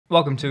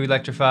Welcome to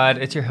Electrified.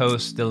 It's your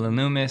host, Dylan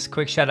Loomis.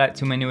 Quick shout out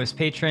to my newest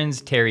patrons,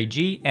 Terry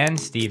G and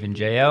Steven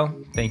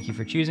JL. Thank you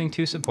for choosing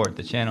to support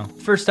the channel.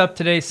 First up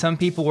today, some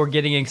people were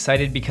getting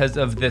excited because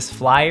of this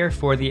flyer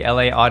for the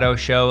LA Auto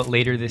Show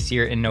later this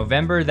year in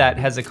November that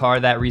has a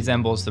car that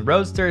resembles the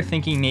Roadster,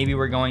 thinking maybe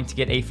we're going to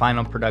get a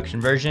final production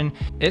version.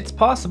 It's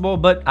possible,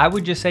 but I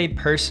would just say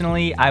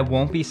personally, I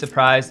won't be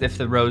surprised if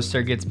the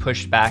Roadster gets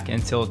pushed back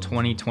until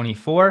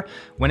 2024.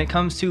 When it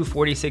comes to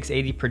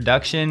 4680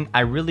 production,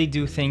 I really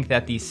do think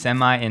that the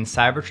Semi and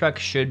Cybertruck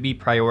should be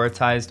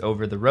prioritized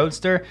over the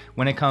Roadster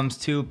when it comes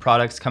to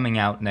products coming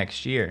out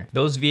next year.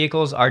 Those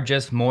vehicles are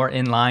just more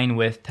in line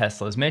with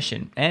Tesla's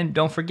mission. And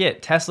don't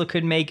forget, Tesla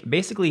could make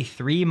basically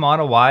 3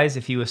 Model Ys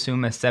if you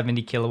assume a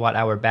 70 kilowatt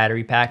hour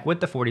battery pack with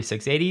the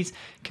 4680s,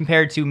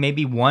 compared to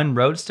maybe 1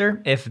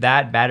 Roadster if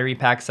that battery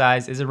pack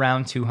size is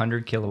around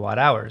 200 kilowatt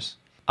hours.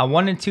 I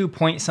wanted to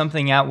point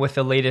something out with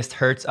the latest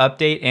Hertz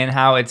update and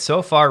how it's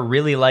so far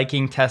really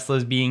liking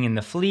Tesla's being in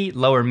the fleet,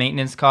 lower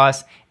maintenance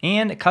costs,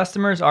 and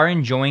customers are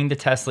enjoying the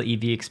Tesla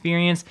EV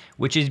experience,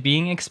 which is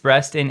being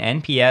expressed in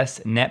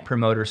NPS Net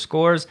Promoter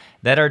Scores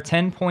that are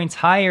 10 points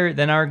higher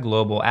than our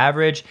global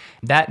average.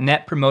 That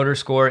Net Promoter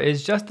Score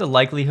is just the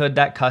likelihood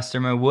that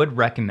customer would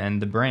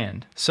recommend the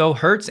brand. So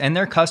Hertz and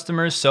their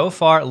customers so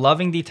far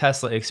loving the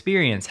Tesla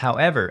experience.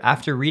 However,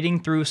 after reading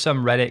through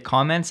some Reddit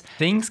comments,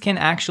 things can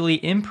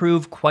actually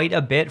improve quite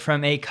a bit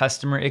from a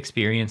customer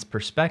experience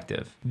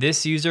perspective.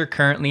 This user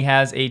currently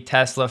has a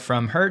Tesla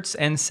from Hertz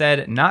and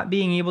said not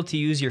being able to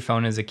use your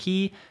phone as a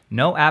key,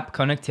 no app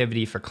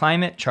connectivity for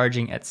climate,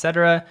 charging,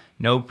 etc.,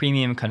 no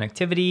premium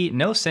connectivity,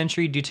 no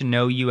Sentry due to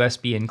no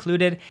USB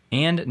included,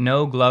 and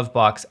no glove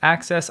box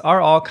access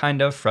are all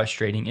kind of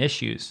frustrating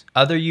issues.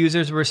 Other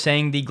users were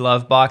saying the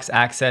glove box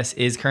access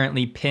is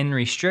currently pin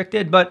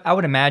restricted, but I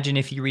would imagine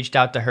if you reached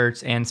out to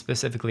Hertz and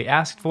specifically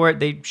asked for it,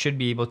 they should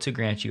be able to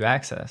grant you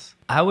access.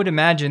 I would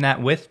imagine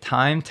that with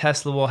time,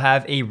 Tesla will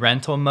have a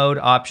rental mode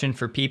option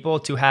for people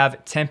to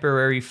have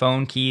temporary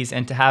phone keys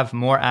and to have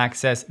more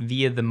access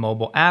via the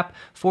mobile app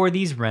for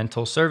these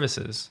rental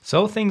services.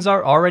 So things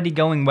are already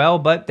going well,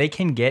 but they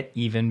can get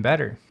even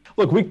better.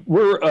 Look,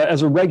 we're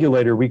as a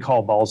regulator, we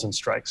call balls and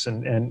strikes,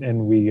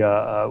 and we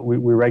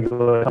regulate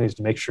companies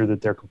to make sure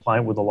that they're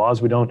compliant with the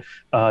laws. We don't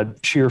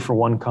cheer for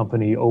one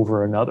company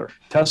over another.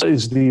 Tesla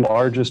is the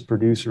largest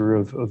producer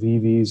of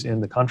EVs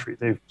in the country.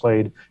 They've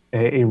played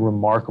a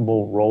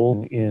remarkable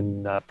role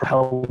in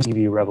propelling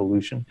the EV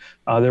revolution.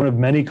 They're one of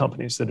many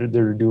companies that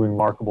are doing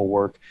remarkable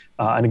work.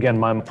 And again,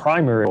 my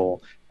primary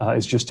role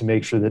is just to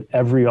make sure that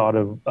every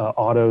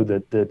auto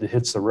that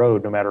hits the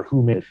road, no matter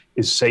who made it,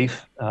 is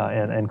safe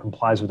and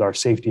complies with our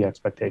safety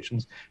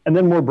expectations. And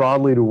then more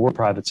broadly to work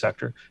private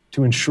sector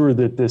to ensure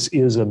that this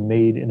is a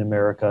made in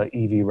America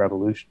EV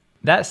revolution.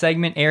 That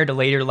segment aired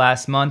later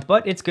last month,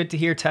 but it's good to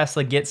hear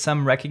Tesla get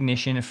some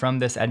recognition from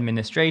this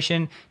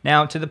administration.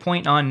 Now, to the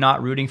point on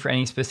not rooting for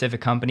any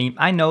specific company,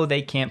 I know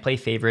they can't play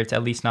favorites,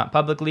 at least not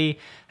publicly.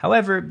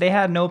 However, they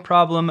had no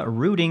problem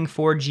rooting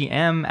for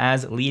GM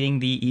as leading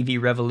the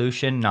EV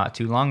revolution not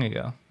too long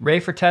ago.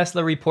 Ray for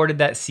Tesla reported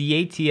that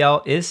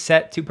CATL is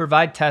set to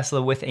provide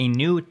Tesla with a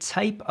new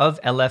type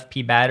of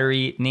LFP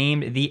battery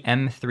named the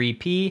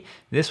M3P.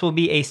 This will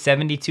be a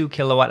 72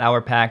 kilowatt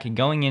hour pack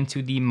going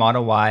into the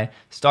Model Y,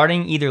 starting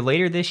either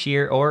later this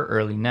year or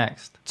early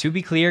next. To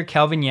be clear,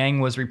 Kelvin Yang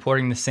was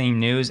reporting the same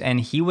news, and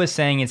he was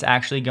saying it's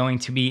actually going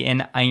to be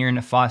an iron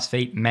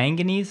phosphate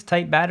manganese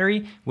type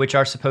battery, which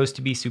are supposed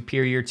to be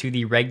superior to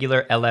the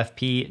regular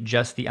LFP,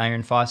 just the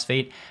iron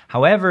phosphate.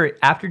 However,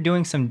 after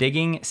doing some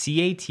digging,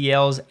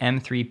 CATL's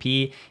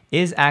M3P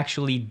is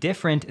actually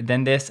different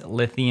than this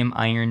lithium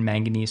iron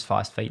manganese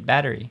phosphate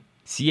battery.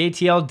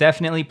 CATL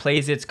definitely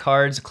plays its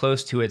cards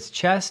close to its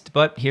chest,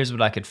 but here's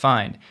what I could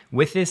find.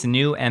 With this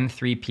new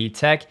M3P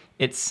tech,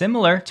 it's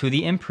similar to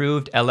the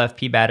improved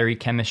LFP battery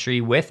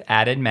chemistry with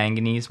added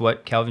manganese,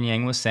 what Kelvin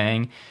Yang was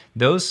saying,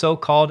 those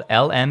so-called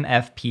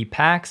LMFP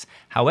packs.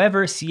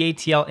 However,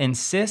 CATL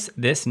insists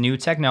this new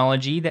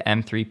technology, the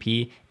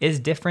M3P, is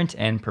different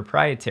and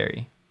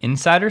proprietary.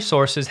 Insider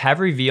sources have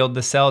revealed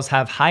the cells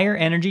have higher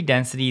energy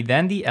density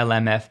than the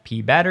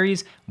LMFP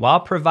batteries while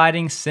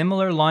providing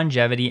similar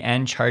longevity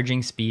and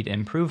charging speed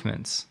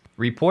improvements.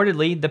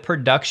 Reportedly, the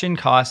production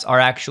costs are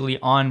actually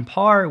on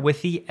par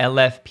with the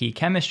LFP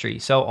chemistry.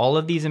 So all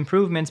of these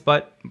improvements,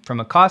 but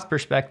from a cost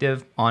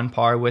perspective, on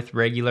par with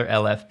regular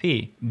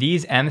LFP.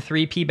 These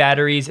M3P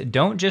batteries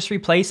don't just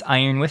replace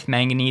iron with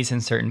manganese in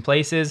certain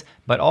places,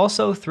 but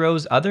also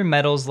throws other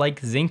metals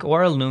like zinc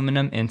or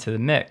aluminum into the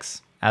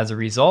mix. As a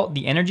result,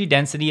 the energy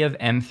density of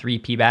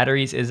M3P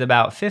batteries is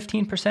about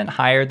 15%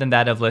 higher than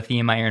that of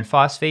lithium iron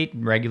phosphate,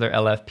 regular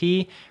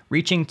LFP,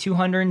 reaching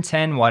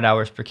 210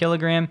 watt-hours per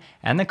kilogram,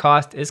 and the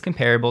cost is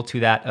comparable to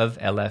that of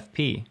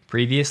LFP.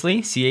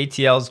 Previously,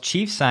 CATL's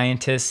chief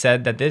scientist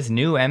said that this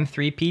new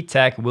M3P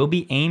tech will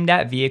be aimed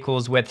at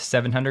vehicles with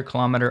 700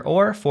 kilometer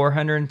or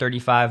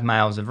 435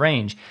 miles of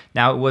range.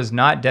 Now, it was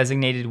not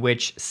designated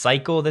which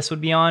cycle this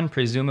would be on.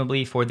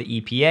 Presumably for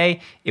the EPA,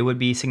 it would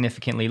be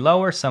significantly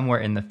lower, somewhere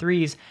in the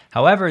 3s.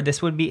 However,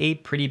 this would be a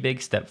pretty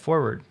big step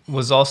forward.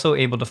 Was also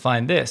able to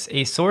find this.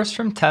 A source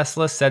from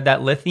Tesla said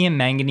that lithium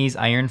manganese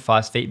iron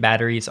phosphate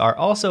batteries are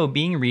also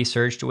being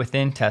researched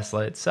within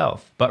Tesla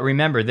itself. But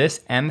remember,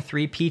 this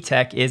M3P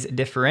tech is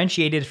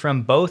differentiated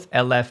from both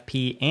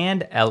LFP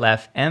and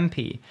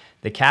LFMP.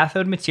 The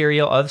cathode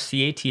material of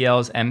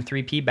CATL's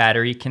M3P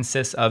battery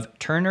consists of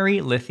ternary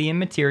lithium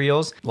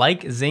materials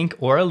like zinc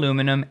or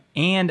aluminum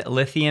and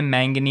lithium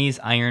manganese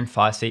iron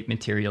phosphate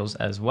materials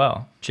as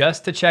well.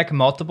 Just to check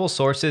multiple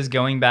sources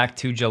going back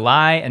to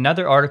July,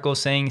 another article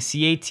saying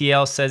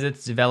CATL says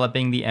it's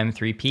developing the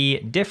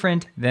M3P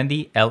different than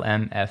the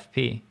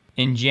LMFP.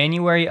 In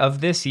January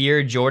of this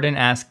year, Jordan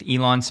asked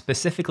Elon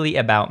specifically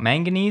about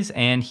manganese,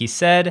 and he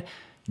said,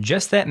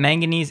 just that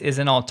manganese is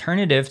an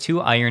alternative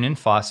to iron and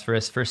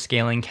phosphorus for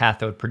scaling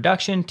cathode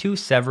production to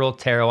several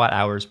terawatt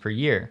hours per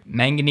year.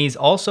 Manganese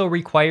also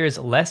requires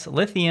less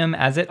lithium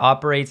as it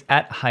operates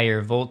at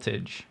higher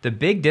voltage. The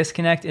big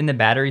disconnect in the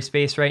battery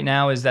space right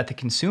now is that the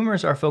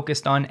consumers are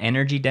focused on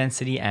energy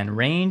density and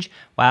range,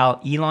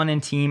 while Elon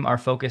and team are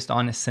focused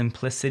on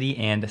simplicity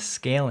and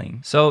scaling.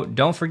 So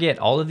don't forget,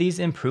 all of these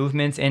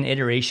improvements and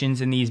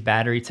iterations in these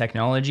battery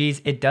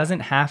technologies, it doesn't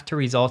have to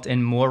result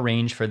in more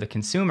range for the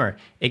consumer.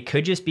 It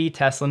could just be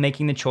Tesla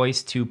making the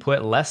choice to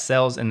put less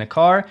cells in the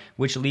car,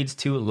 which leads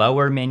to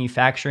lower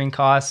manufacturing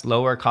costs,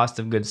 lower cost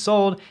of goods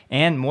sold,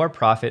 and more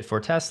profit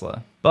for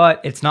Tesla.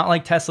 But it's not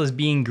like Tesla's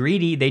being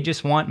greedy, they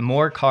just want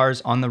more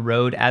cars on the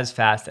road as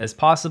fast as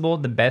possible.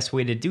 The best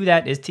way to do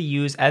that is to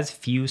use as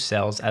few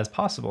cells as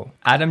possible.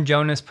 Adam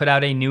Jonas put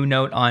out a new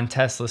note on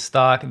Tesla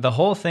stock. The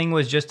whole thing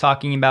was just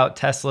talking about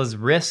Tesla's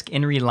risk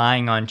in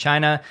relying on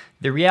China.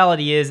 The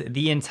reality is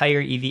the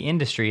entire EV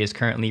industry is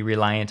currently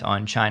reliant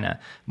on China.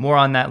 More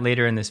on that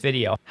later in this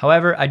video.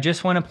 However, I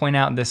just want to point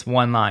out this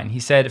one line. He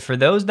said, for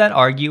those that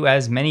argue,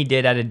 as many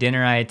did at a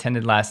dinner I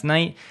attended last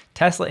night,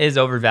 Tesla is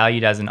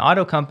overvalued as an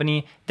auto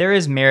company, there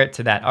is merit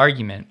to that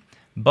argument.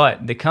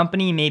 But the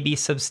company may be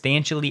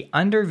substantially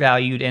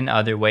undervalued in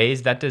other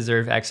ways that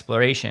deserve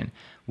exploration.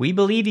 We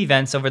believe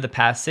events over the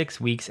past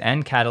 6 weeks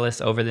and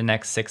catalysts over the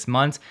next 6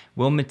 months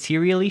will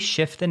materially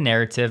shift the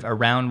narrative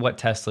around what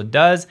Tesla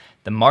does,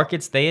 the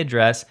markets they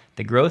address,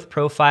 the growth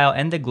profile,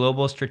 and the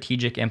global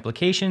strategic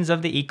implications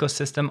of the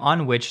ecosystem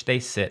on which they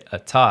sit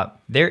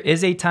atop. There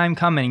is a time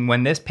coming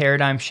when this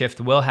paradigm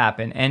shift will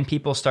happen and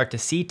people start to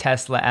see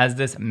Tesla as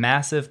this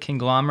massive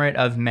conglomerate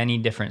of many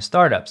different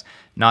startups,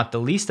 not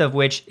the least of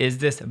which is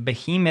this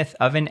behemoth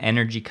of an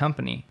energy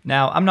company.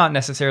 Now, I'm not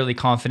necessarily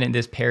confident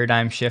this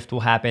paradigm shift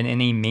will happen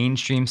in a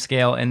mainstream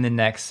scale in the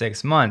next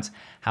 6 months.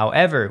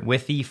 However,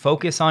 with the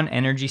focus on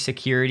energy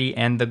security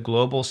and the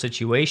global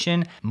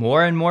situation,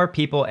 more and more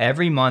people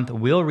every month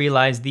will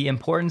realize the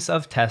importance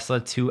of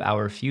Tesla to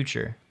our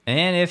future.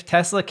 And if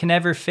Tesla can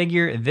ever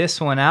figure this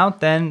one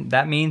out, then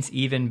that means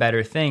even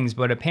better things.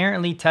 But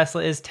apparently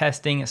Tesla is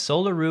testing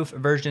Solar Roof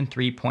version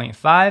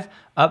 3.5,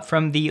 up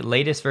from the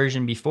latest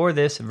version before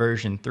this,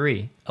 version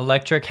 3.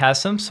 Electric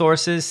has some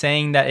sources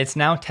saying that it's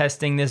now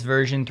testing this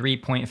version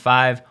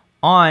 3.5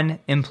 on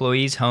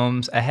employees'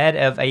 homes ahead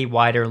of a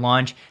wider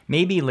launch,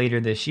 maybe later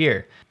this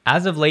year.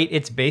 As of late,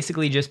 it's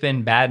basically just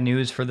been bad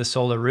news for the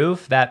Solar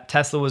Roof that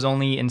Tesla was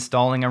only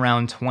installing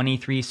around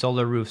 23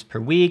 solar roofs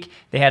per week.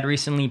 They had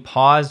recently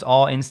paused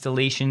all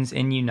installations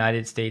in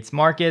United States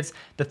markets.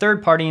 The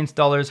third-party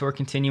installers were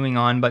continuing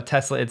on, but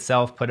Tesla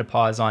itself put a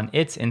pause on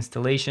its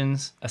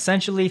installations.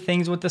 Essentially,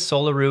 things with the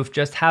Solar Roof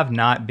just have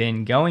not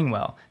been going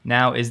well.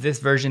 Now, is this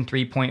version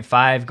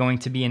 3.5 going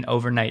to be an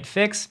overnight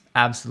fix?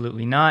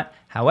 Absolutely not.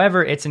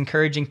 However, it's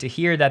encouraging to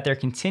hear that they're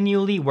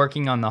continually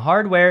working on the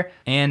hardware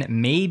and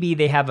maybe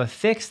they have a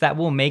fix that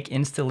will make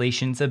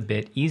installations a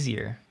bit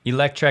easier.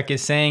 Electric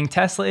is saying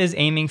Tesla is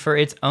aiming for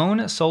its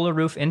own Solar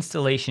Roof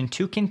installation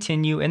to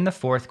continue in the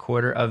 4th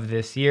quarter of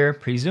this year,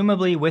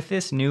 presumably with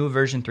this new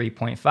version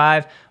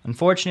 3.5.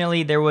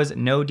 Unfortunately, there was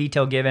no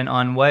detail given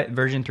on what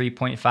version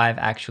 3.5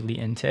 actually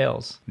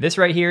entails. This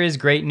right here is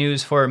great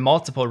news for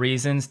multiple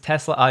reasons.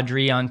 Tesla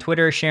Audrey on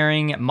Twitter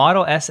sharing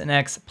Model S and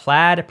X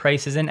Plaid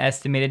prices and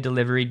estimated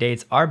delivery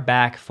dates are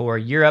back for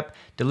Europe.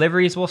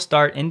 Deliveries will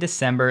start in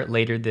December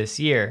later this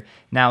year.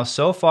 Now,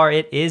 so far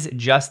it is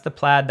just the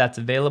Plaid that's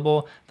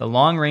available. The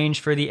long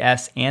range for the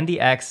S and the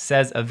X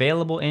says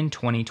available in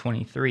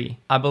 2023.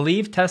 I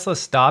believe Tesla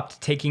stopped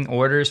taking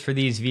orders for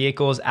these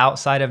vehicles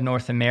outside of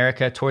North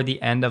America toward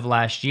the end of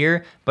last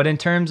year, but in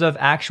terms of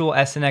actual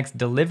S and X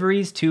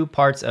deliveries to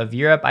parts of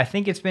Europe, I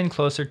think it's been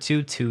closer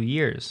to 2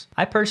 years.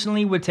 I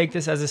personally would take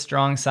this as a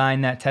strong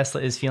sign that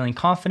Tesla is feeling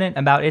confident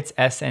about its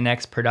S and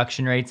X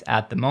production rates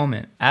at the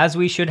moment. As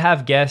we should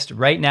have guessed,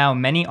 right now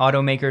many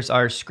automakers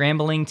are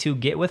scrambling to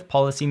get with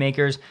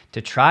policymakers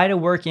to try to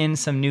work in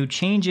some new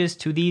changes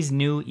to to these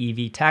new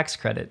EV tax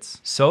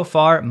credits. So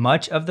far,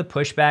 much of the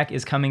pushback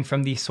is coming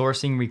from the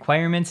sourcing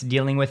requirements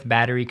dealing with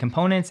battery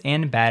components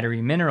and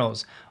battery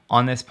minerals.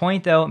 On this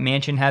point though,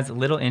 Manchin has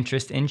little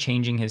interest in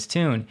changing his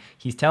tune.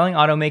 He's telling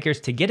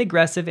automakers to get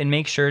aggressive and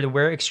make sure that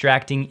we're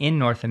extracting in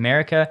North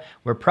America,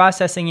 we're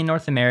processing in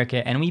North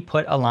America, and we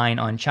put a line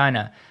on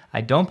China. I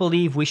don't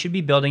believe we should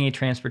be building a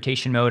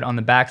transportation mode on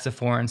the backs of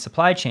foreign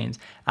supply chains.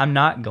 I'm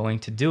not going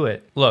to do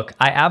it. Look,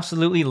 I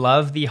absolutely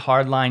love the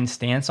hardline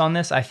stance on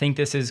this. I think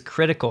this is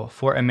critical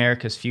for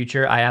America's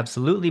future. I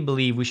absolutely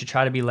believe we should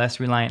try to be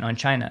less reliant on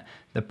China.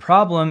 The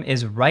problem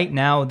is right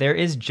now there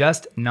is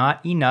just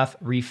not enough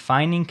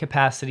refining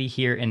capacity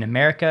here in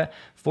America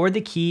for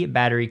the key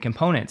battery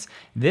components.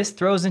 This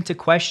throws into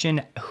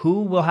question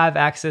who will have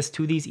access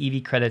to these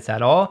EV credits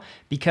at all,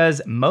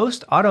 because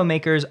most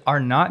automakers are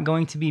not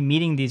going to be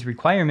meeting these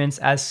requirements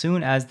as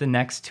soon as the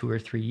next 2 or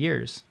 3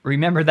 years.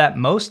 Remember that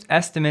most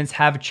estimates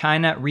have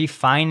China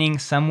refining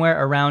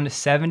somewhere around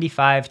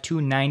 75 to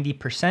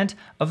 90%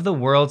 of the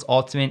world's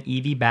ultimate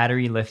EV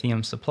battery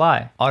lithium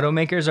supply.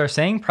 Automakers are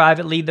saying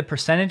privately the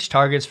percentage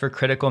targets for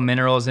critical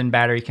minerals and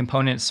battery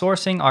component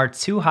sourcing are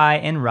too high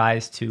and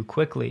rise too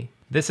quickly.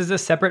 This is a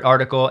separate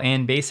article,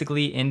 and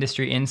basically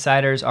industry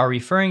insiders are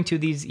referring to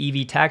these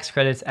EV tax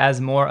credits as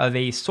more of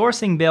a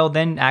sourcing bill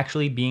than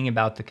actually being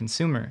about the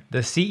consumer. The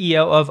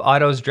CEO of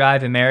Autos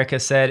Drive America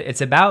said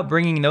it's about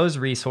bringing those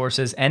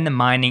resources and the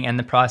mining and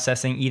the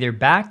processing either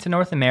back to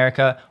North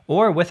America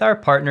or with our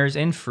partners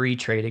in free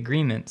trade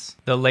agreements.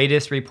 The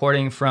latest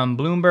reporting from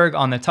Bloomberg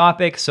on the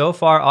topic, so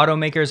far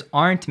automakers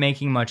aren't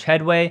making much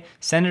headway.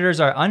 Senators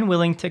are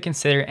unwilling to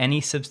consider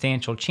any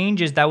substantial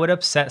changes that would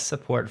upset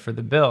support for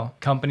the bill.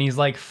 Companies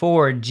like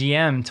Ford,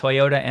 GM,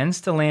 Toyota, and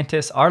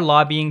Stellantis are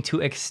lobbying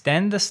to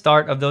extend the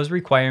start of those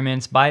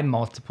requirements by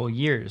multiple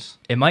years.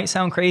 It might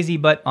sound crazy,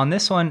 but on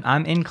this one,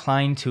 I'm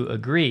inclined to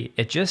agree.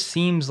 It just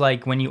seems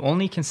like when you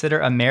only consider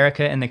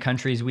America and the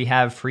countries we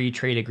have free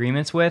trade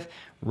agreements with,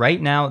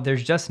 right now,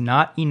 there's just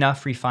not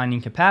enough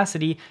refining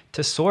capacity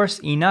to source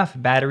enough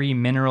battery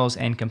minerals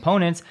and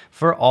components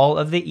for all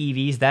of the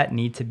EVs that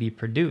need to be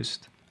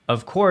produced.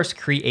 Of course,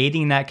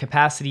 creating that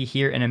capacity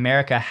here in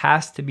America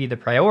has to be the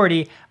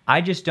priority. I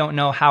just don't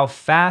know how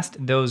fast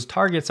those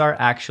targets are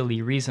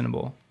actually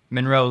reasonable.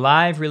 Munro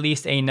Live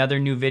released another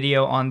new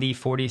video on the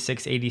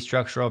 4680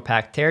 structural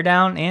pack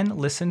teardown, and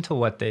listen to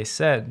what they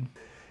said.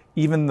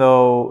 Even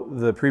though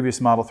the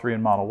previous Model 3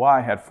 and Model Y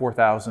had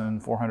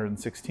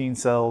 4,416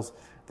 cells,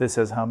 this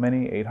has how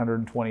many?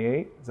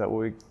 828? Is that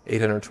what we?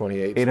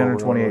 828.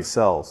 828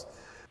 cells.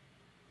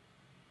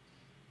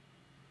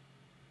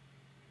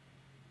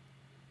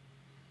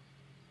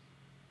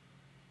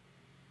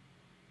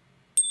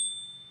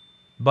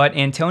 But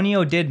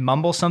Antonio did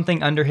mumble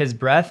something under his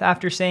breath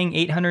after saying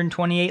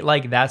 828,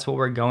 like that's what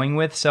we're going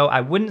with. So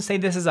I wouldn't say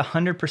this is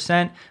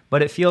 100%,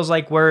 but it feels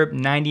like we're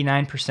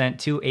 99%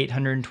 to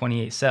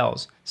 828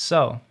 cells.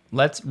 So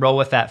let's roll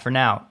with that for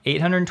now.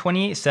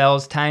 828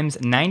 cells times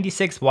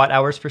 96 watt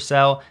hours per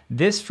cell.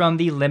 This from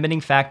the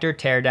limiting factor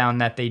teardown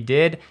that they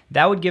did,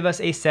 that would give us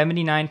a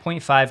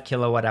 79.5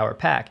 kilowatt hour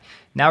pack.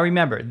 Now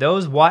remember,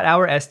 those watt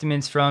hour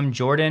estimates from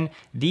Jordan,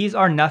 these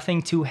are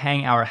nothing to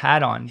hang our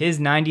hat on. His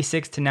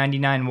 96 to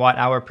 99 watt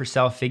hour per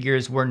cell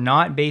figures were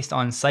not based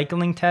on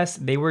cycling tests,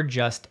 they were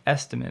just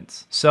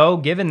estimates. So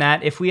given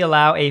that, if we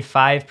allow a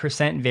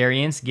 5%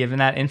 variance given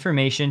that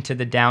information to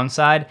the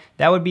downside,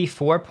 that would be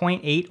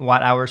 4.8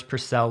 watt hours per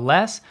cell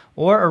less,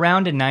 or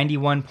around a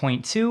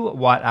 91.2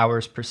 watt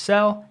hours per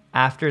cell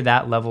after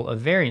that level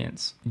of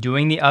variance.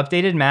 Doing the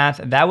updated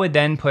math, that would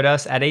then put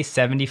us at a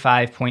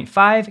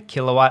 75.5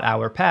 kilowatt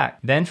hour pack.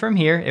 Then from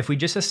here, if we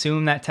just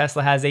assume that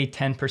Tesla has a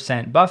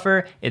 10%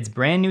 buffer, it's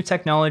brand new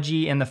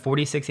technology in the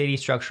 4680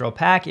 structural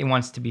pack, it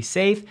wants to be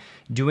safe,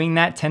 doing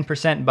that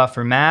 10%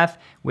 buffer math,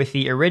 with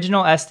the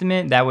original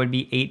estimate, that would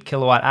be 8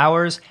 kilowatt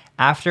hours.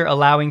 After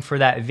allowing for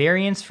that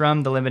variance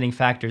from the limiting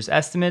factors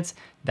estimates,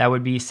 that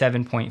would be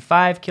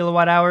 7.5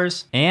 kilowatt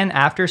hours. And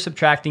after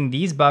subtracting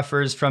these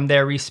buffers from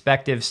their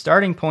respective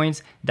starting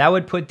points, that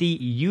would put the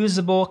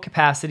usable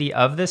capacity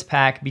of this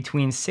pack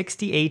between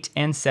 68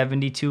 and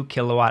 72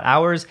 kilowatt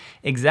hours,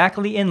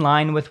 exactly in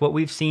line with what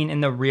we've seen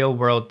in the real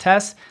world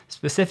tests,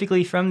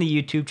 specifically from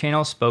the YouTube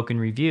channel Spoken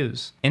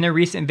Reviews. In a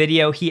recent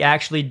video, he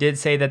actually did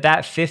say that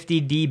that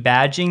 50D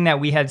badging that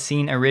we had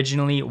seen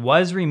originally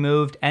was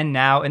removed, and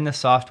now in the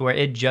software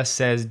it just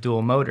says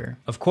dual motor.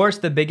 Of course,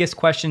 the biggest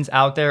questions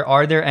out there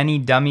are there any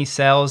dummy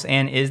cells,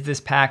 and is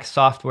this pack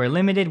software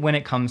limited when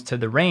it comes to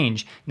the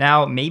range?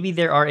 Now, maybe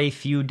there are a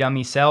few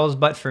dummy cells,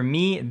 but for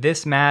me,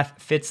 this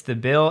math fits the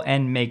bill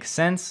and makes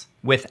sense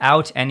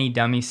without any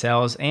dummy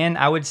cells, and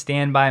I would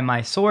stand by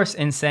my source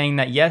in saying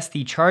that yes,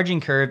 the charging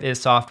curve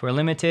is software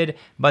limited,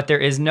 but there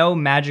is no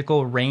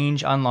magical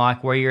range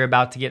unlock where you're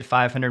about to get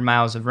 500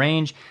 miles of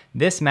range.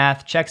 This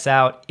math checks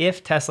out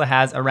if Tesla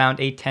has around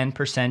a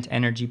 10%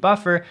 energy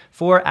buffer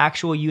for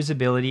actual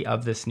usability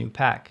of this new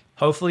pack.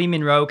 Hopefully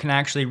Munro can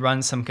actually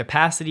run some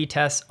capacity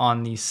tests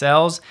on these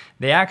cells.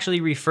 They actually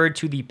referred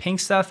to the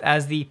pink stuff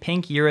as the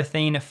pink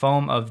urethane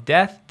foam of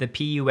death, the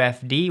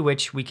PUFD,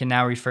 which we can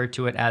now refer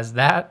to it as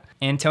that.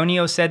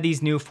 Antonio said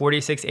these new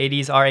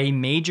 4680s are a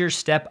major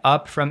step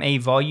up from a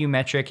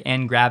volumetric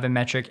and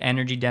gravimetric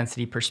energy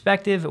density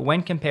perspective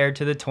when compared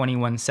to the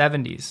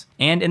 2170s.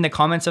 And in the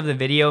comments of the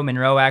video,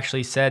 Munro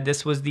actually said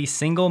this was the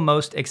single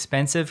most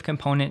expensive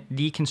component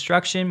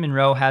deconstruction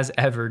Munro has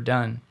ever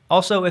done.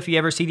 Also, if you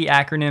ever see the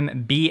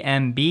acronym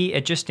BMB,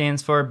 it just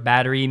stands for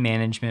Battery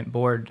Management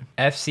Board.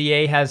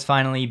 FCA has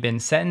finally been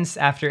sentenced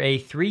after a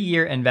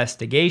 3-year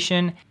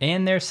investigation,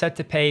 and they're set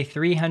to pay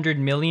 $300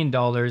 million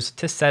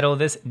to settle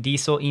this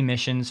diesel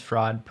emissions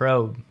fraud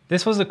probe.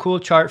 This was a cool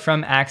chart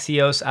from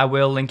Axios. I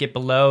will link it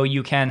below.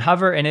 You can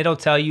hover and it'll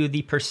tell you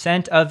the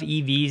percent of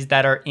EVs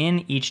that are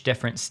in each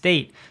different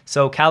state.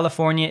 So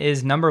California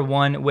is number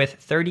 1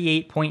 with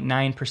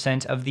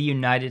 38.9% of the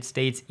United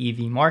States EV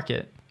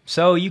market.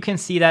 So you can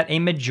see that a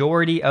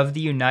majority of the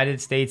United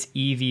States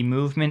EV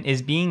movement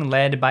is being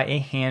led by a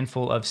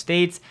handful of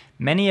states,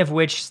 many of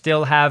which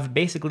still have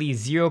basically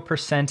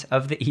 0%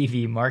 of the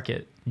EV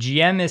market.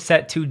 GM is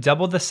set to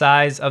double the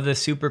size of the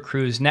Super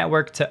Cruise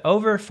network to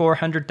over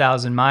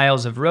 400,000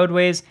 miles of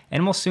roadways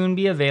and will soon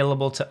be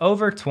available to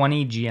over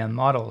 20 GM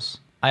models.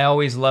 I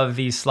always love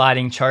these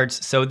sliding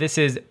charts. So this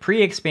is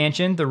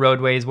pre-expansion, the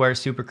roadways where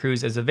Super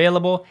Cruise is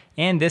available,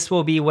 and this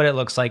will be what it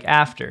looks like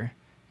after,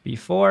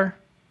 before,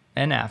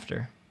 and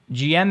after.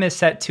 GM is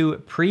set to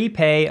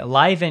prepay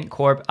Livent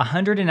Corp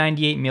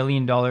 $198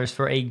 million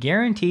for a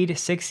guaranteed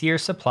 6-year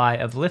supply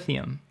of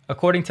lithium.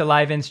 According to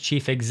Livent's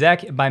chief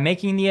exec, by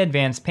making the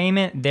advance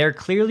payment, they're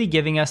clearly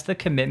giving us the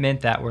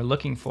commitment that we're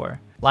looking for.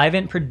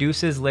 Livent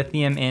produces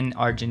lithium in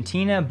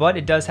Argentina, but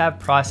it does have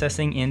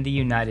processing in the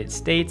United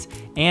States,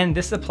 and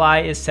this supply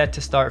is set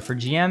to start for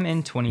GM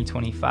in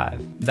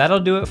 2025. That'll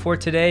do it for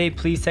today.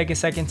 Please take a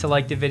second to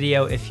like the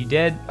video if you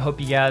did.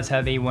 Hope you guys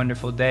have a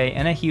wonderful day,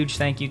 and a huge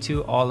thank you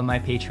to all of my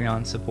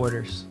Patreon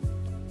supporters.